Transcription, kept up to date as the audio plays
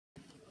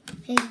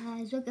Hey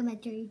guys, welcome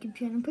back to our YouTube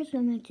channel. First,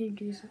 I'm going to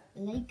do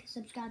like,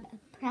 subscribe, and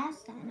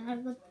press that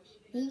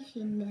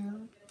notification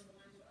bell.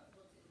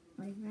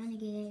 Like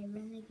renegade.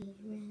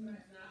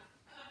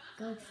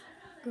 Go.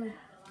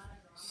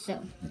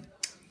 So,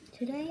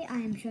 today I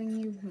am showing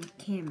you my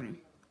camera.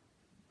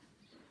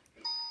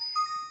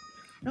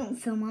 I don't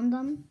film on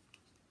them,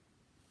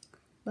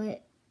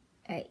 but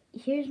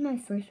here's my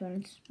first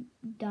one. It's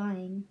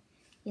dying.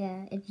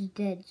 Yeah, it's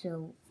dead,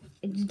 so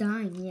it's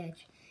dying. Yeah,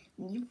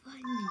 you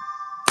find me.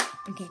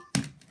 Okay.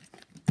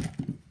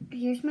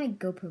 Here's my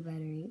GoPro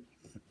battery.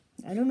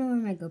 I don't know where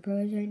my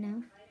GoPro is right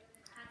now,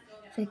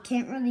 so I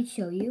can't really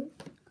show you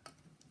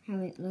how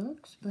it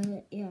looks,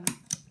 but yeah.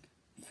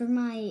 For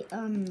my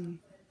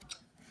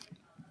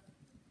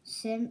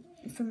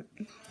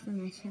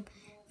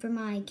for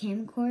my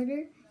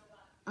camcorder,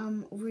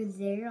 over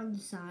there on the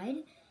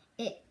side,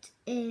 it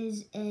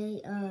is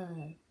a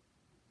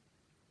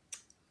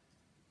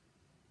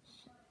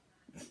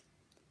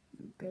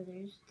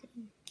brother's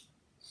thing.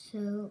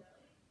 So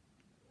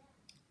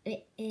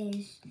it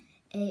is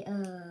a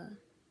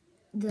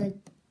the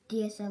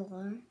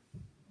DSLR.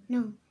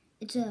 No,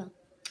 it's the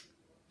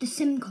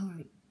SIM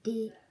card.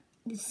 The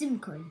SIM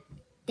card.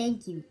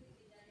 Thank you.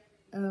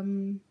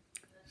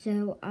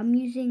 So I'm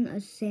using a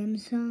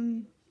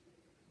Samsung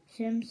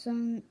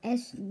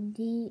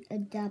SD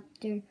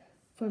adapter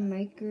for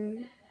micro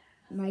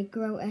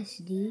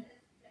SD.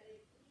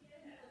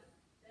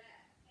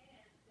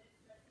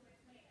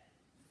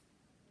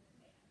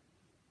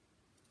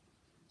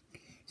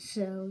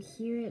 So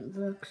here it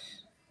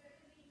looks.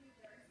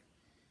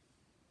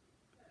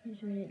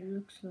 Here's what it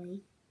looks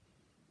like.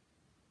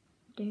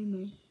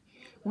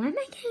 Why am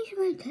I changing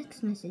my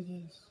text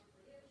messages?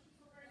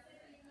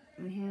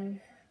 I have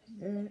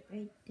the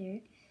right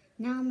there.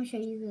 Now I'm gonna show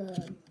you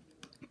the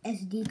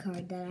SD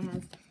card that I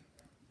have.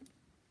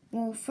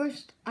 Well,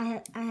 first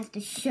I have to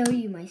show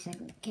you my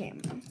second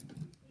camera.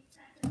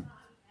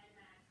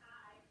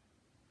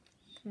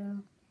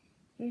 So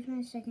here's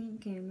my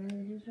second camera.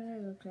 This is what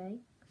it looks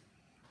like.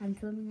 I'm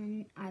filming on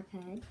an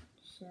iPad.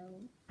 So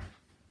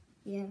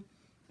yeah,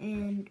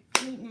 and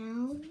right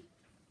now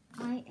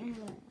I am.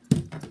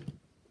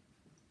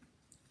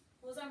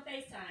 Who's on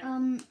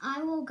FaceTime?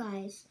 I will,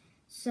 guys.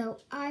 So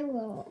I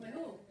will. With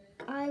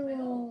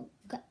who?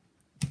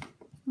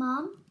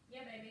 Mom?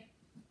 Yeah, baby.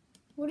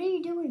 What are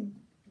you doing?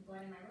 I'm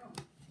going in my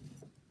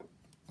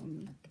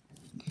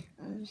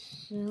room.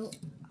 So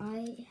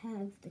I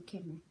have the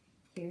camera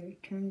here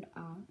turned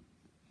off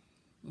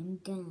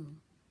and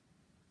down.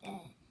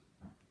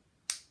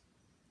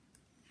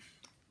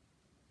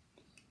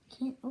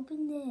 Can't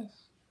open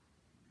this.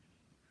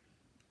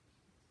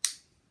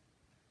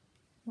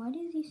 Why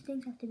do these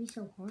things have to be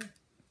so hard?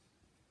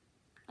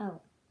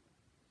 Oh.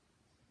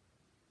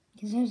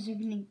 Because I was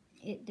looking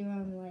at it the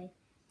wrong way.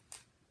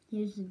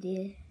 Here's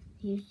the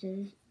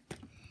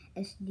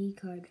SD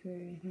card for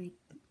my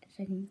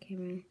second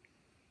camera.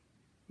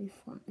 We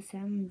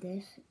found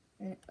this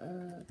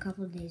a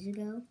couple of days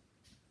ago.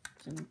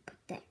 So I'm gonna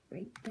put that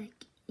right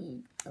back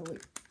in. Oh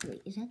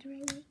wait, is that the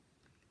right way?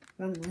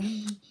 Wrong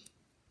way.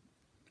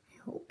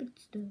 I hope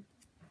it's the.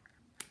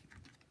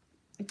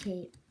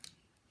 Okay.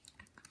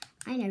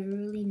 I never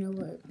really know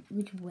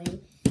which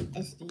way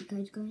SD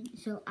card's going.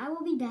 So I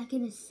will be back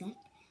in a sec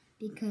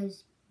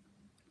because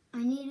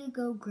I need to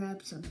go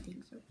grab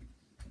something. So.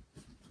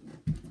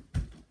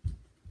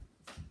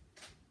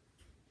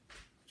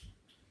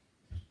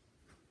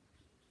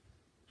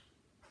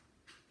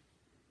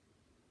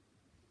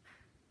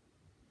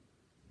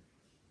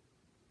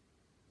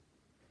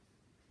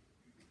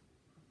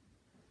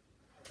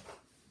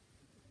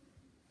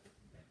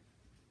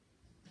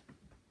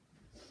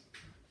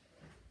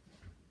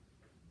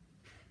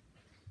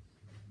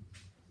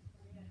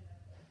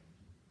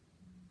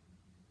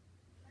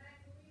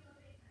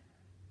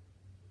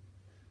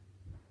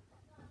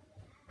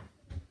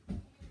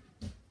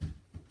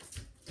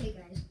 Hey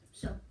guys,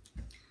 so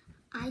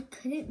I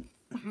couldn't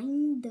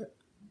find the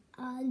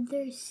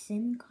other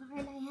SIM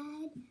card I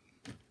had,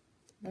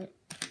 but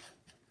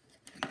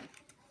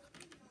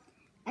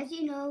as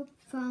you know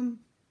from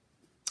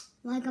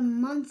like a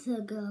month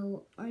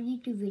ago, our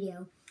YouTube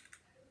video,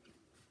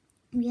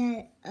 we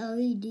had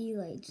LED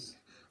lights.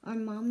 Our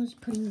mom was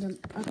putting them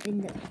up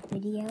in the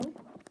video.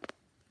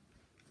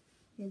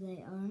 Here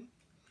they are.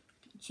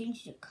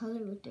 Changed the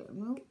color with the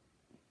remote.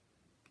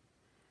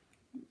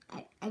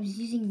 I was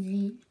using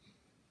green.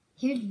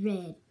 Here's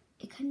red.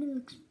 It kind of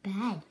looks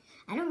bad.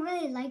 I don't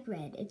really like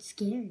red. It's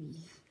scary.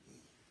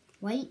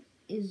 White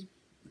is...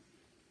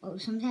 Oh,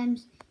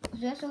 sometimes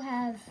we also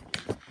have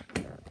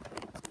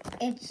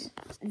its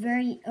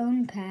very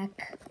own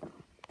pack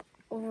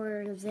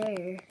over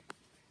there.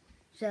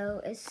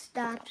 So it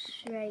stops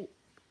right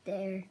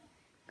there.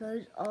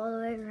 Goes all the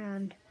way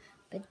around.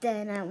 But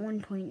then at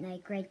one point,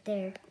 like right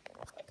there,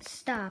 it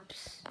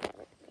stops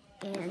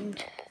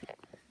and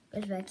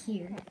goes back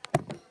here.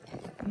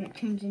 And it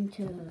turns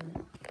into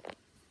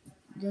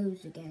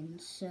those again.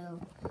 So,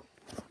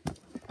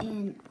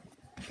 and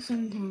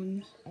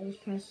sometimes I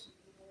just press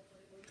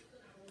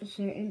a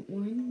certain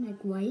one,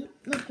 like white.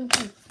 Look.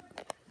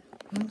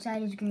 One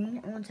side is green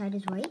and one side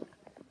is white.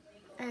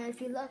 And if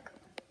you look,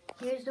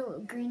 here's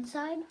the green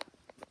side.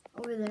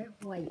 Over there,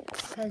 white.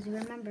 Because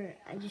remember,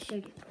 I just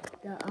showed you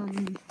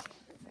the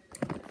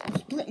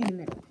split in the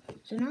middle.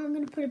 So now I'm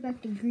gonna put it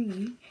back to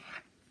green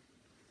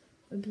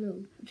or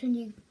blue. Which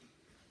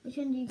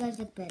one do you guys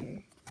like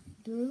better?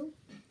 Blue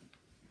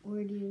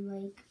or do you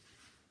like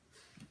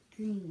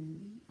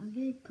green? I'm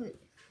gonna put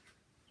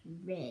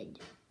red.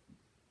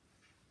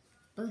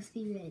 Both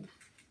be red.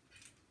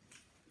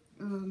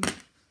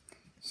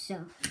 So I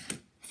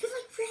feel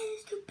like red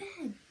is too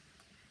bad.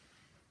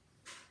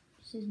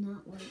 This is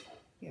not white.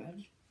 Here,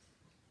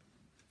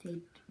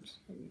 I'll just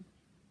fade.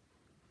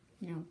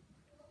 No.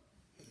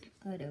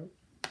 Auto.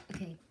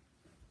 Okay.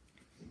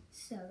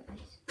 So,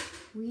 guys,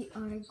 we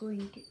are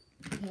going to.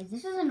 Okay,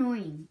 this is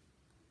annoying.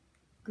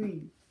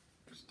 Green.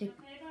 Stick.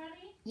 Okay,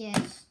 Bobby?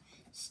 Yes.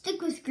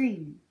 Stick with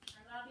green.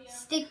 I love you.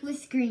 Stick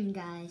with green,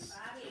 guys.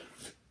 Bobby.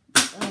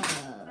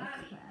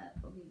 Crap.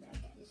 We'll be back,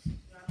 guys.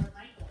 Robert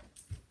Michael.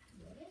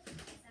 I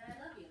said I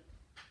love you.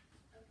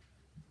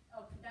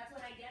 Oh, that's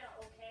what I get,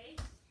 okay?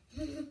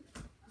 I'm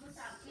gonna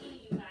stop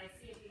cleaning you guys,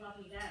 see if you love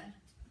me then.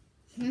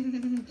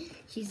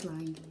 She's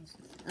lying, guys.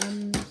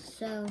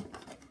 So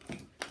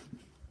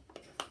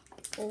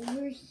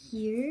over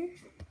here,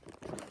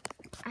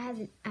 I have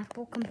an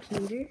Apple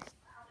computer,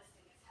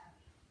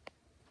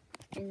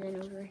 and then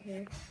over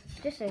here,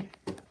 just a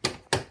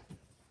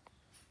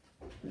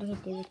look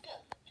at this.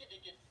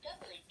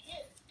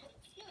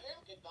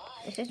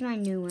 This is my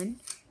new one.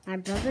 My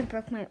brother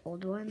broke my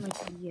old one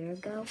like a year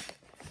ago,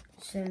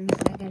 so I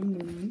got a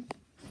new one.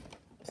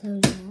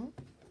 Close that.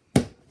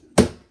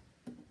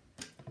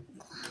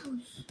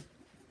 Close.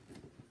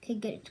 Okay,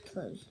 good, it's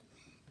closed.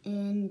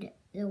 And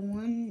the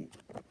one,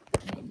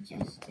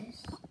 adjust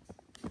this.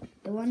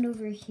 The one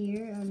over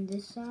here on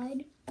this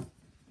side,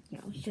 yeah,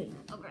 I'll show you.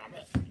 I'll grab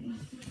it.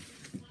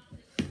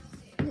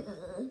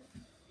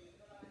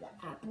 The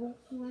Apple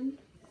one.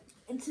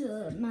 It's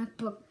a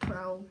MacBook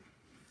Pro.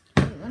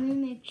 Let me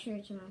make sure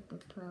it's a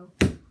MacBook Pro.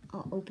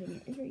 I'll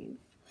open it for you.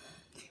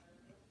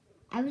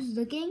 I was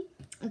looking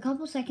a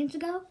couple seconds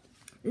ago.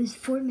 It was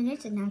 4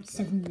 minutes and now it's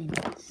 7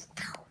 minutes.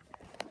 Ow.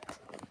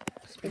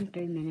 It's been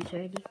 3 minutes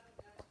already.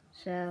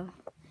 So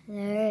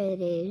there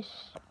it is.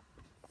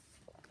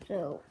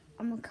 So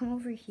I'm gonna come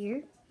over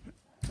here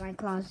to my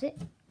closet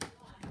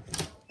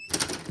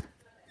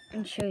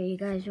and show you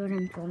guys what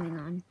I'm filming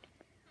on.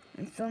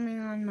 I'm filming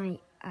on my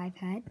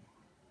iPad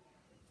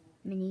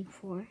Mini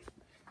 4.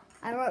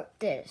 I wrote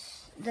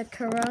this. The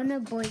Corona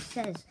boy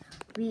says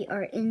we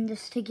are in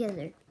this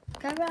together.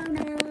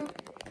 Corona.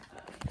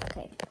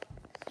 Okay,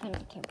 turn the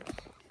camera.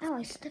 Oh,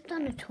 I stepped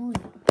on a toy.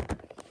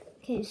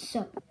 Okay,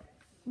 so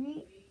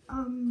we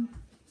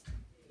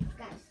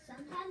guys,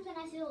 sometimes when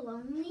I feel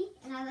lonely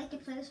and I like to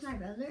play with my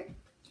brother,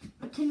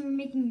 pretend we're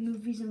making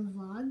movies and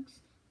vlogs.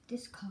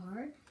 This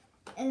car,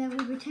 and then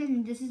we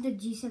pretend this is the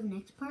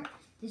G7X part.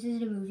 This is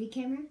the movie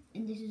camera,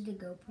 and this is the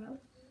GoPro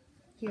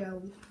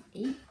Hero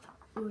 8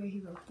 or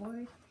Hero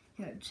 4,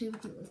 Hero 2,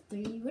 Hero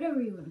 3,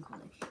 whatever you want to call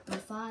it. Hero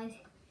 5,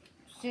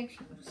 6,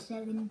 Hero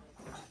 7,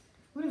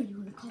 whatever you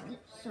want to call it.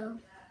 So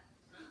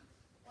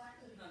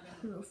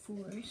Hero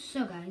 4.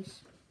 So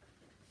guys,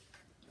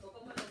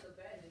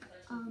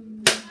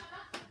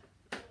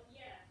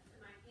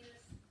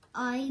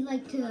 I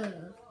like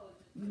to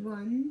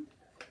run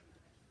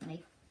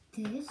like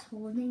this,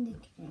 holding the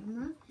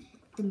camera,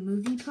 the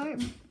movie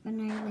part,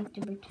 and I like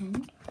to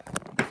pretend.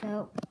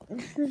 So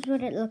this is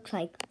what it looks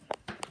like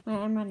when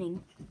I'm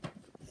running.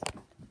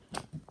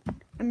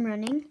 I'm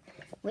running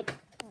with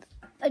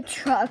a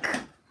truck,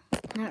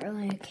 not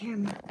really a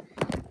camera,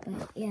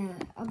 but yeah,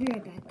 I'll be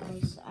right back,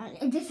 guys.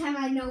 This time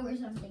I know where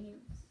something is.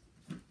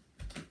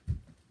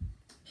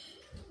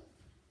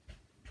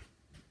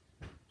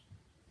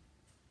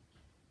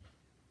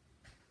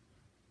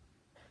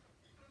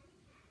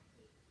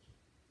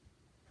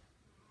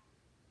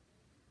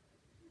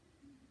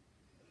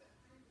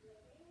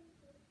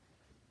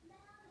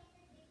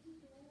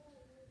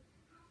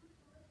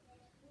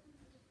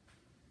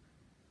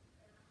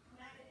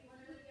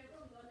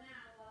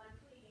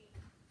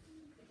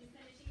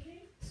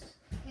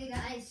 Hey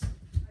guys,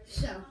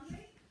 so,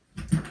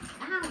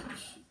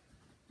 ouch,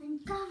 I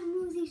gotta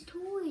move these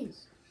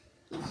toys.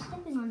 Keep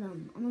stepping on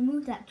them. I'm gonna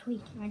move that toy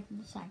right to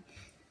the side.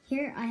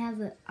 Here I have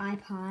an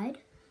iPod,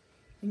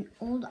 an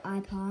old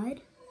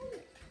iPod.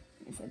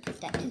 If I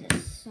put that to the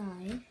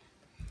side,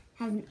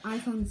 I have an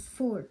iPhone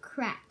 4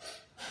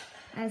 cracked.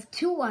 I have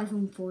 2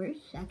 iPhone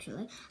 4s,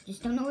 actually. I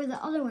just don't know where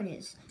the other one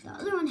is. The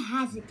other one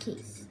has a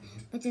case,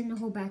 but then the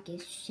whole back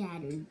is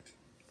shattered,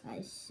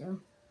 guys,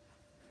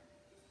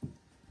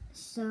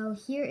 So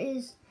here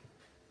is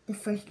the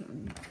first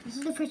one. This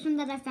is the first one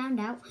that I found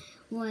out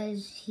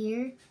was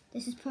here.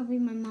 This is probably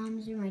my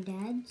mom's or my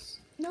dad's.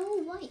 No,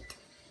 white.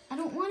 I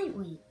don't want it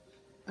white.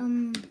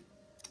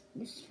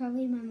 This is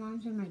probably my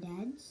mom's or my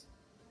dad's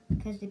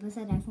because they both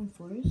had iPhone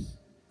 4s.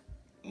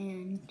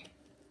 And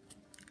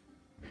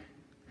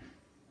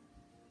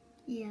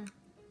yeah.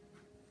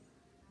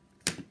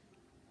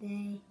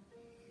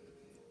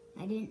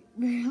 I didn't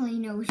really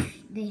know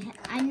they had.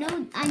 I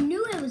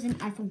knew it was an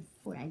iPhone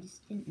 4. I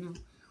just didn't know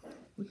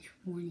which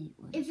one it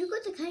was. If you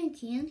go to Kind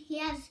Can, he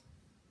has.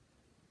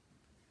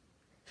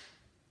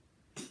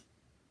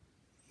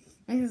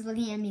 Max is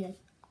looking at me like.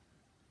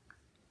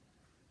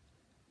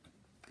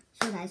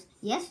 So guys,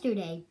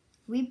 yesterday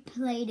we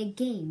played a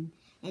game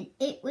and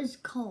it was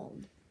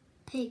called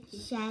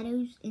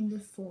Shadows in the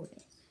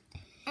Forest.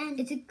 And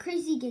it's a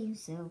crazy game,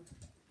 so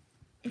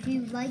if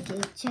you like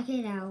it, check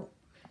it out.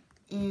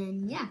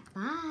 And yeah,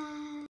 bye.